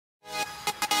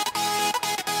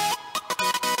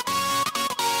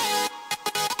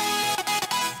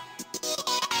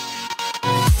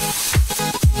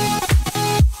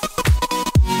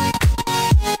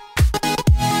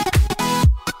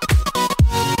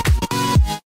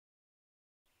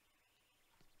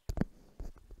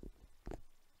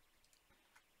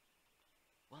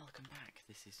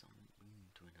this is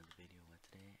to another video where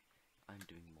today I'm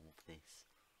doing more of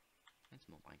this. It's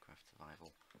more Minecraft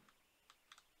survival.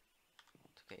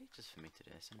 It's okay just for me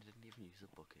today, so I didn't even use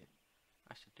a bucket.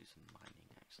 I should do some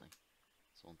mining actually.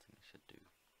 That's one thing I should do.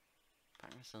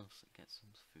 Pack myself and get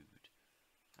some food,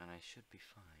 and I should be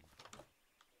fine.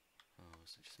 Oh,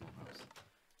 such a small house.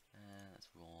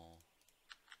 That's raw.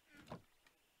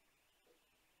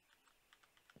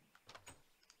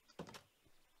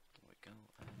 There we go.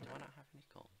 Do I not have any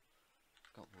coal?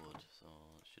 I've got wood, so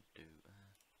it should do.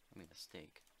 I mean a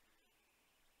steak.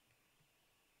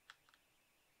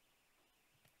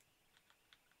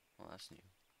 Well, that's new.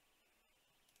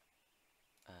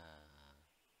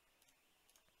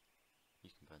 You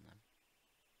can burn them.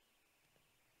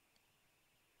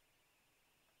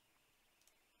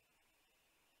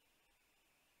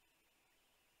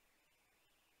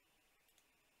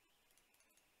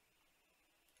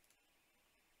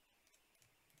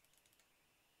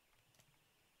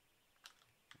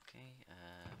 Okay,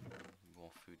 raw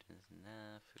food is in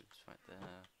there, food's right there.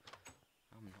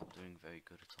 I'm not doing very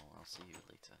good at all. I'll see you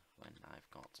later when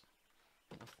I've got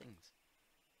enough things.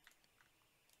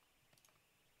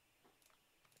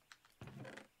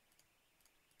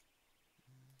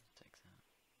 Take that.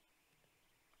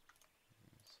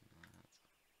 Some of that.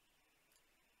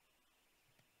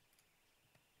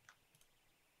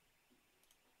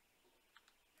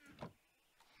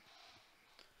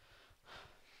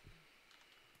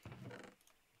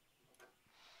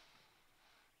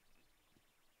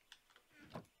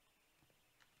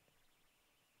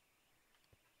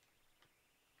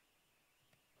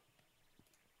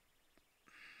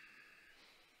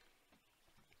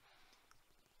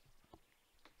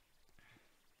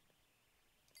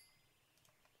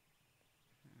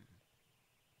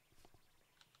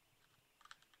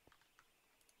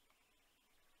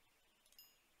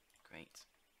 Great.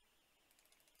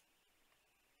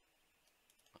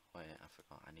 Oh wait, I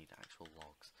forgot, I need actual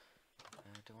logs.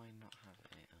 Do I not have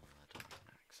a... oh, I don't have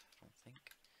an axe, I don't think.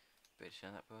 Pretty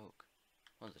sure that broke.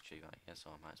 Well, there's a tree right here,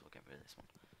 so I might as well get rid of this one.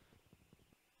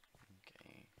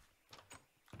 Okay.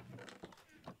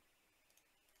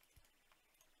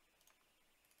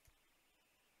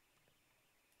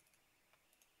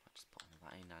 I'll just put all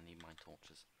that in, I need my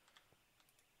torches.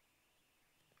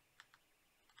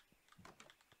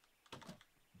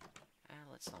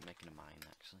 Let's start making a mine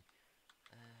actually.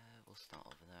 We'll start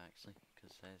over there actually,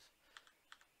 because there's...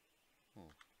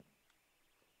 oh.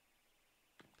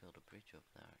 Build a bridge over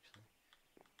there actually.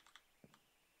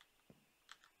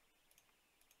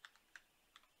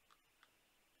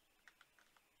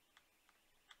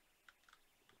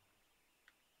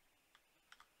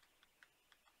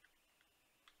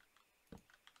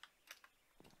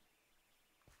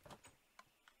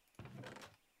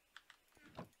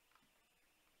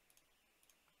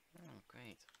 Oh,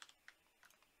 great.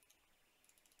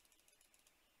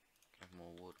 Can have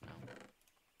more wood now.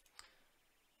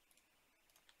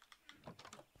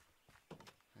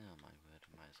 Oh my word,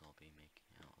 I might as well be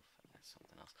making out of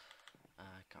something else.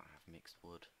 I can't have mixed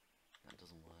wood. That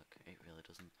doesn't work. It really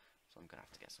doesn't. So I'm gonna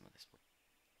have to get some of this wood.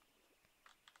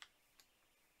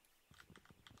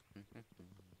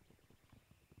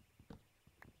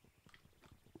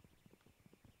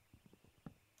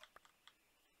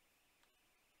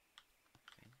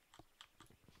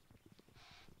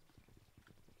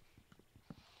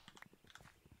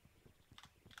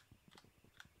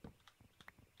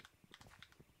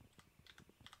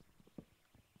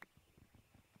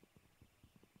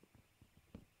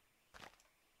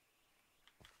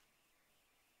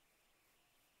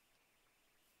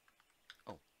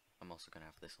 Oh, I'm also gonna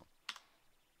have this one.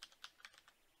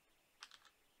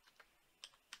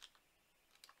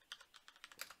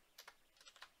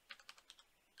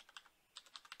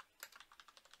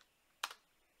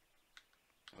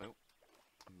 Well,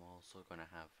 I'm also gonna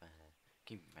have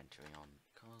keep inventory on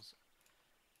because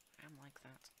I'm like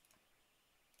that.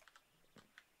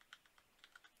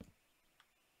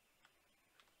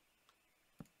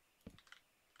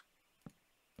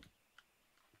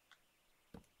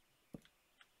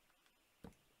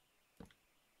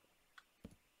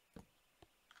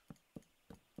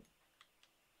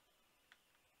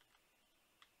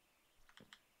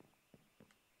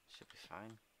 Should be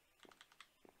fine.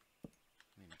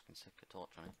 I mean, I can stick a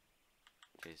torch on it,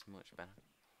 which is much better.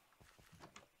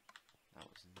 That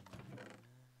was...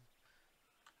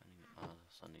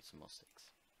 so I need some more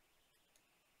sticks.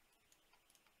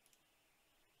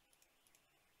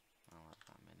 I'll have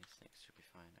that many sticks, should be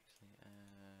fine actually.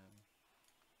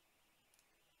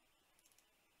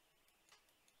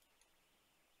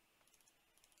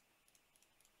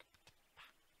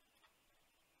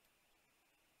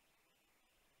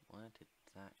 Where did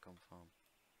that come from?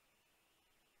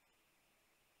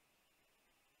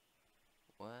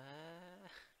 Where?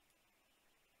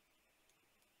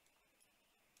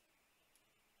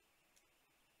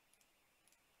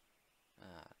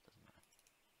 Doesn't matter.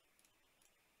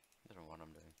 I don't know what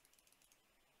I'm doing.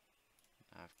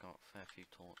 I've got a fair few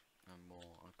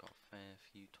I've got a fair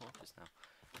few torches now.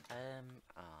 Great.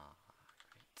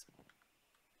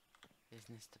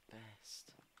 Isn't this the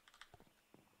best?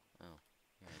 Oh,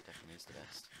 yeah, it definitely is the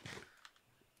best.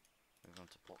 Move on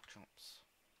to pork chops.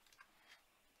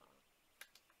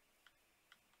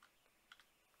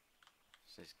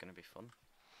 This is gonna be fun.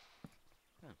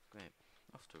 Oh, great.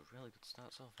 Off to a really good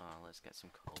start so far. Let's get some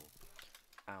coal.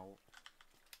 Ow.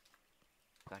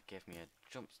 That gave me a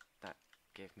jump. That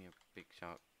gave me a big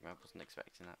shock. I wasn't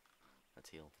expecting that. Let's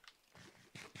heal.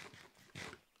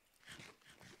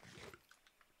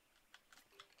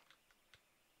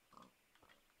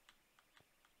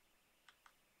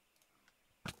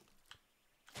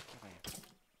 Come here.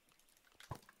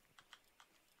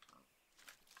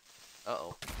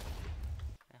 Uh-oh.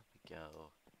 There we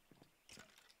go.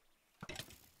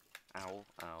 Ow,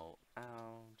 ow,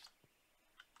 ow.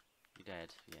 You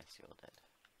dead? Yes, you're dead.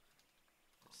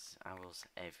 There's arrows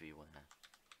everywhere.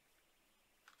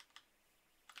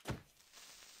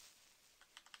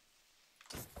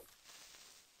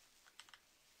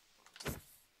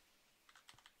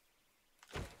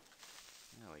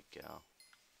 There we go.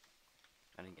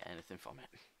 I didn't get anything from it.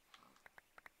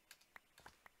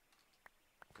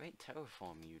 Great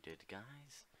terraforming you did,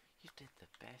 guys. You did the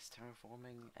best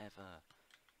terraforming ever.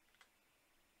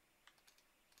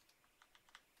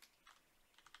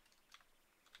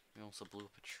 We also blew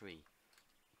up a tree.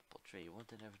 But tree, what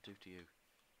did it ever do to you?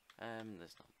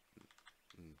 There's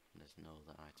no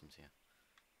other items here.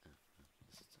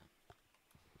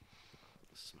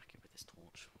 Let's smack it with this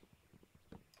torch.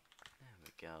 There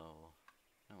we go.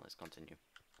 Now let's continue.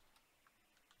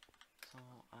 So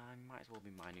I might as well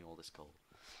be mining all this coal.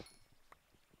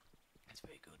 It's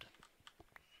very good.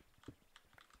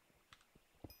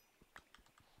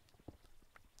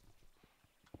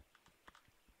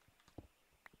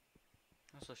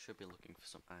 I also should be looking for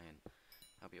some iron.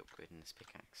 I'll be upgrading this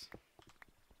pickaxe.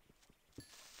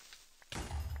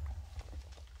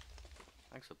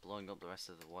 Thanks for blowing up the rest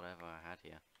of the whatever I had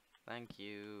here. Thank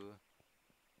you.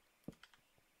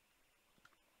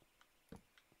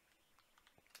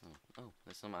 Oh,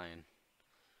 there's some iron.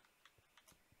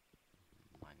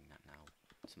 I'm mining that now.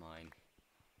 It's mine.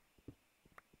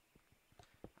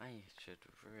 I should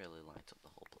really light up the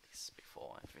whole place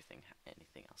before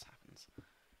anything else happens.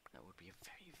 That would be a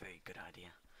very, very good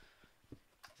idea.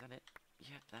 Is that it?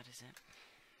 Yep, that is it.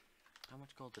 How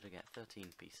much gold did I get?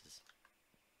 13 pieces.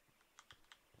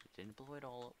 I didn't blow it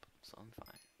all up, so I'm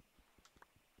fine.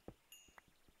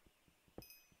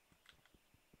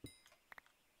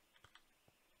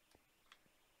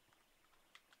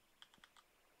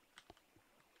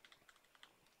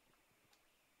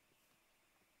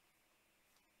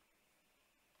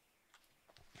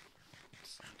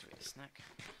 Time to eat a snack.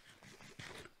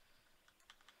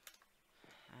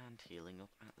 And healing up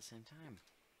at the same time.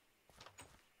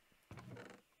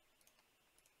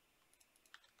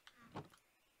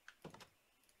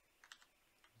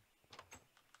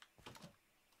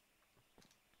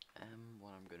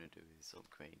 What I'm gonna do is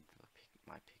upgrade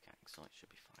my pickaxe, so it should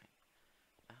be fine.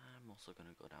 I'm also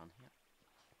gonna go down here.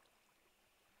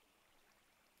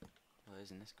 Oh,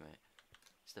 isn't this great?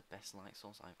 It's the best light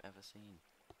source I've ever seen.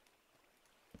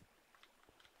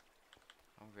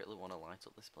 I really want to light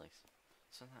up this place,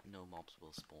 so that no mobs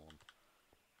will spawn.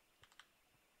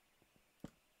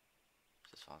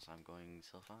 As far as I'm going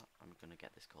so far, I'm gonna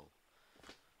get this coal.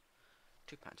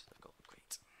 2 patches of gold,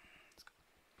 great. Let's go.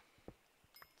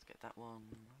 Let's get that one.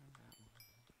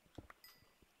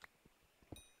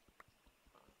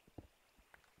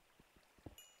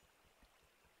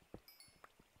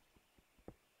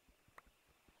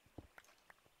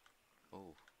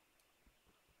 Oh.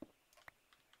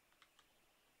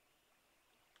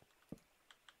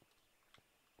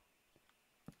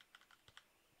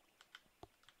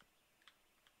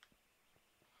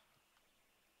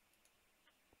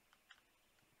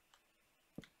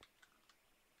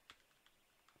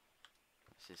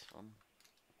 This is fun.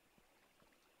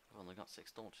 I've only got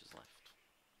 6 torches left.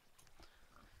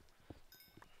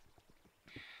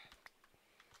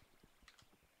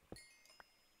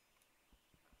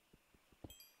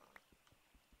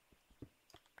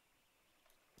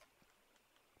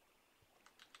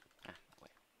 Ah,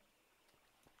 wait.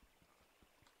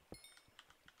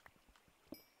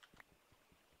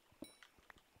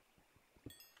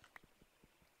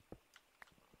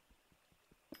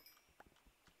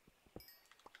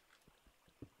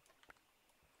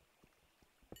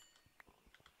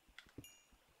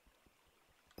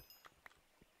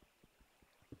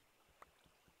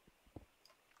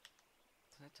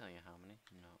 tell you how many?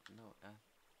 No, no, I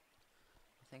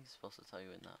think it's supposed to tell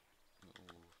you in that little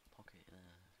pocket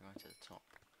there, right at the top.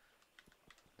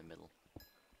 The middle.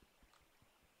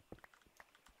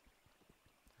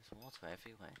 There's water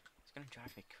everywhere. It's gonna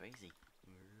drive me crazy.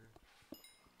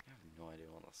 I have no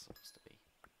idea what that's supposed to be.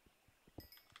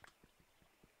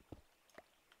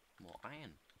 More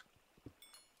iron.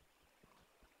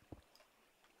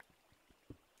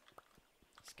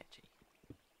 Sketchy.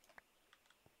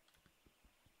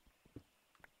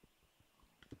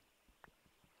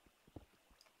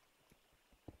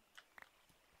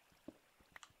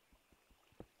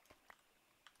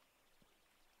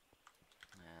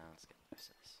 Now let's get the rest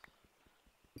of this.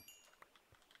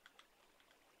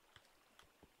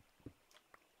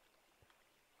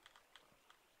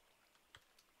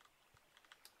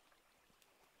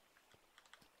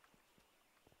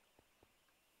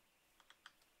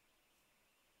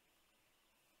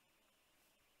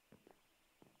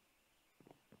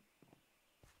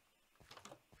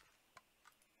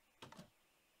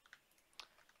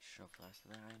 Shove the rest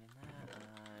of the iron in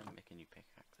there. Make a new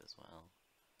pickaxe as well.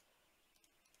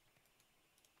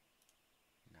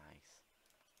 Nice.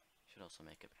 Should also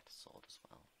make a better sword as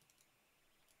well.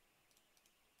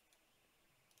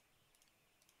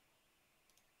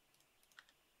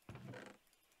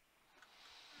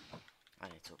 I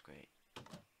need to upgrade.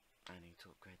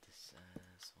 This.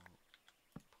 So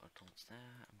put a torch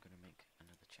there. I'm gonna make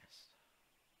another chest.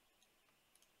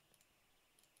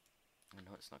 I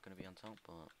know it's not gonna be on top,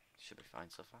 but it should be fine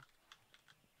so far.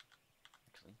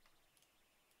 Actually.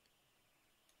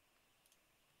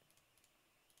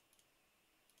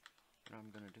 What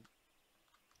I'm gonna do?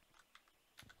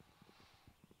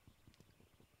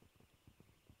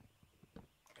 I'm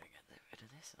gonna get rid of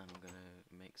this. I'm gonna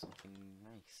make something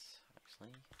nice.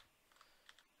 Actually.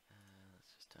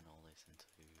 Let's just turn all this into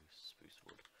spruce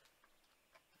wood.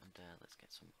 And let's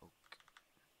get some oak.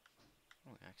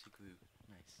 Oh, it actually grew.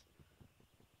 Nice.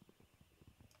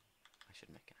 I should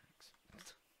make an axe.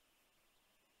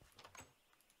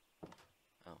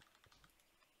 Oh.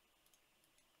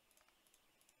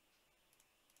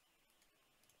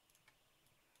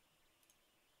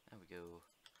 There we go.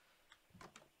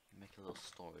 Make a little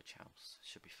storage house.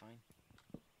 Should be fine.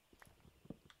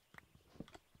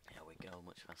 There we go,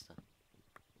 much faster.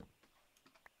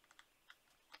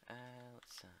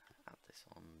 Let's add this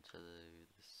on to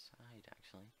the side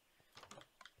actually.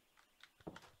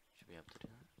 Should be able to do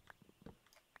that.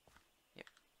 Yep.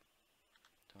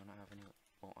 Do I not have any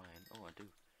more iron? Oh, I do.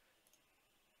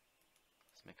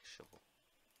 Let's make a shovel.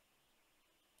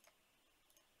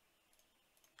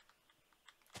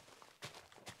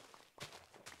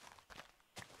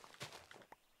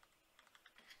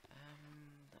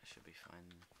 That should be fine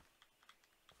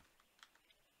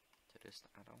to just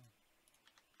add on.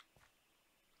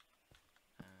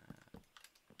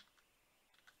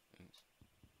 Oops.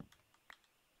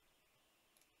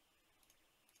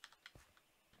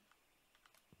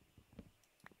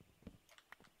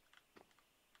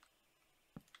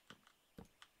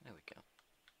 There we go.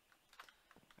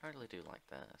 I really do like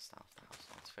the style of the house,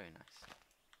 it's very nice.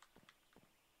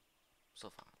 So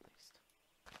far at least.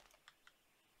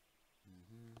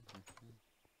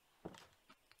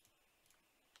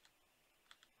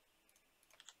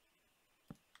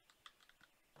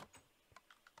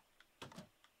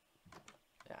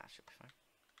 Yeah, I should be fine.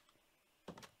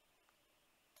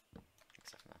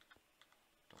 Except for that.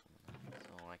 Don't want that.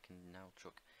 So I can now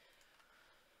chuck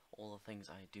all the things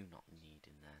I do not need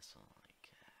in there, so like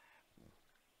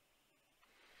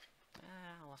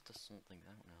I'll have to sort things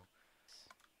out now.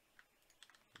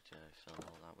 Which I fill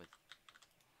all that with.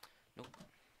 Nope.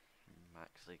 I'm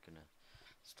actually gonna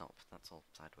stop. That's all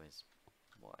sideways.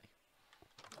 Why?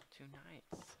 2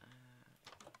 nights.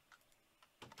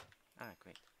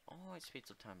 Great. Oh, it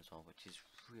speeds up time as well, which is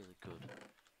really good.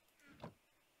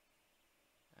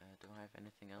 Do I have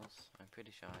anything else? I'm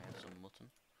pretty sure I have some mutton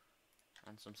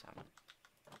and some salmon.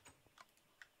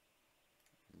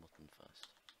 Mutton first.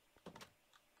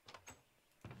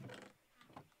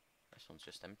 This one's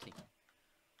just empty.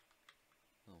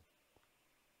 Oh.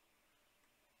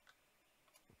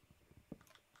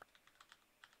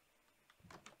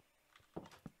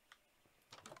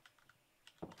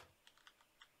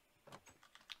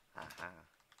 Aha.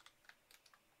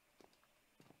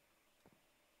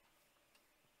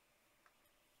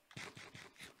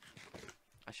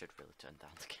 I should really turn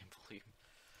down the game volume.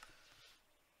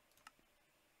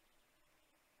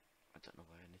 I don't know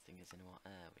where anything is anymore.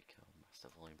 There we go. Master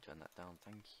volume, turn that down.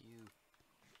 Thank you.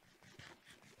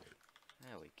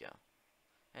 There we go.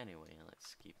 Anyway,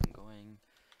 let's keep on going.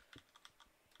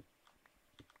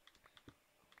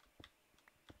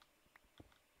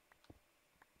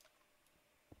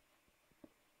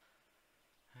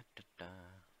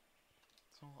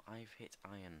 5 hit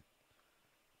iron.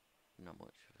 Not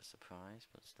much of a surprise,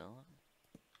 but still.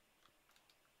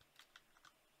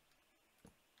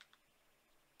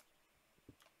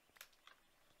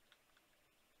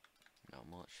 Not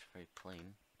much, very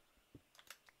plain.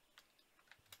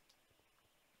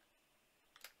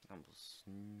 That was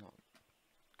not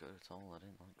good at all, I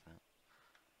didn't like that.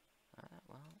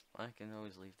 Well, I can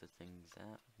always leave the things there,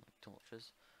 like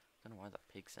torches. Don't know why that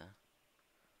pig's there.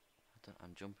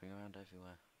 I'm jumping around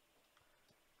everywhere.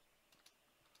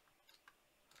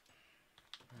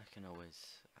 I can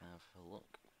always have a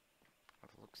look.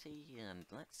 Have a look-see, and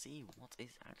let's see what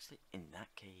is actually in that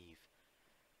cave.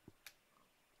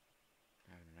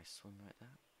 Having a nice swim right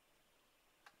there.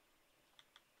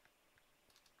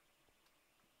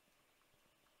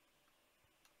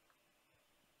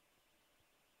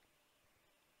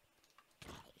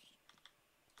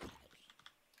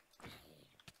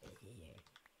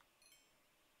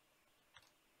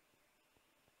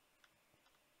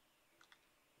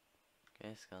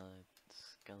 Okay,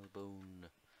 skelly bone.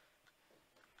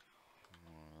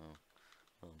 Oh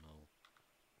no.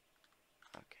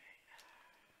 Okay.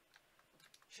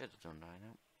 Should have done by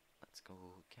now. Let's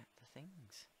go get the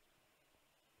things.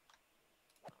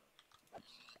 I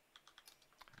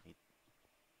need...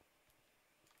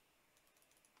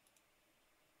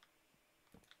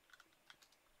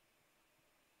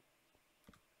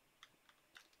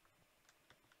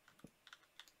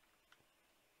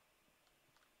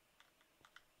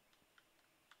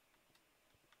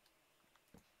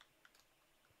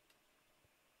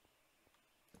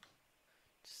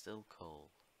 Still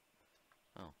coal.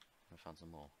 Oh, I found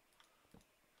some more.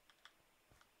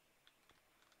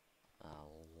 A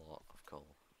lot of coal.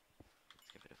 Let's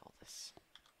get rid of all this.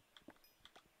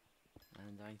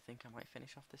 And I think I might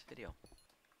finish off this video.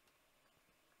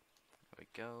 There we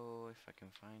go, if I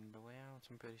can find a way out.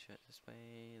 I'm pretty sure it's this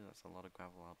way. That's a lot of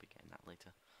gravel, I'll be getting that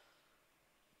later.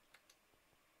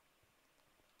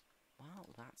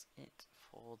 Well, that's it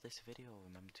for this video.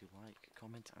 Remember to like,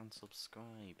 comment and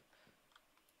subscribe.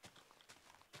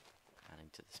 And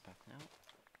into this path now.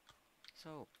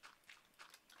 So,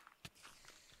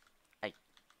 hey,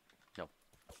 no.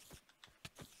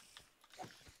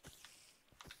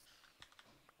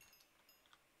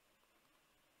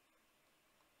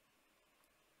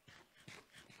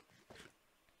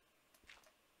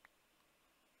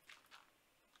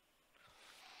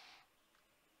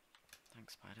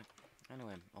 Thanks, Spider.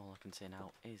 Anyway, all I can say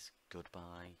now is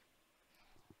goodbye.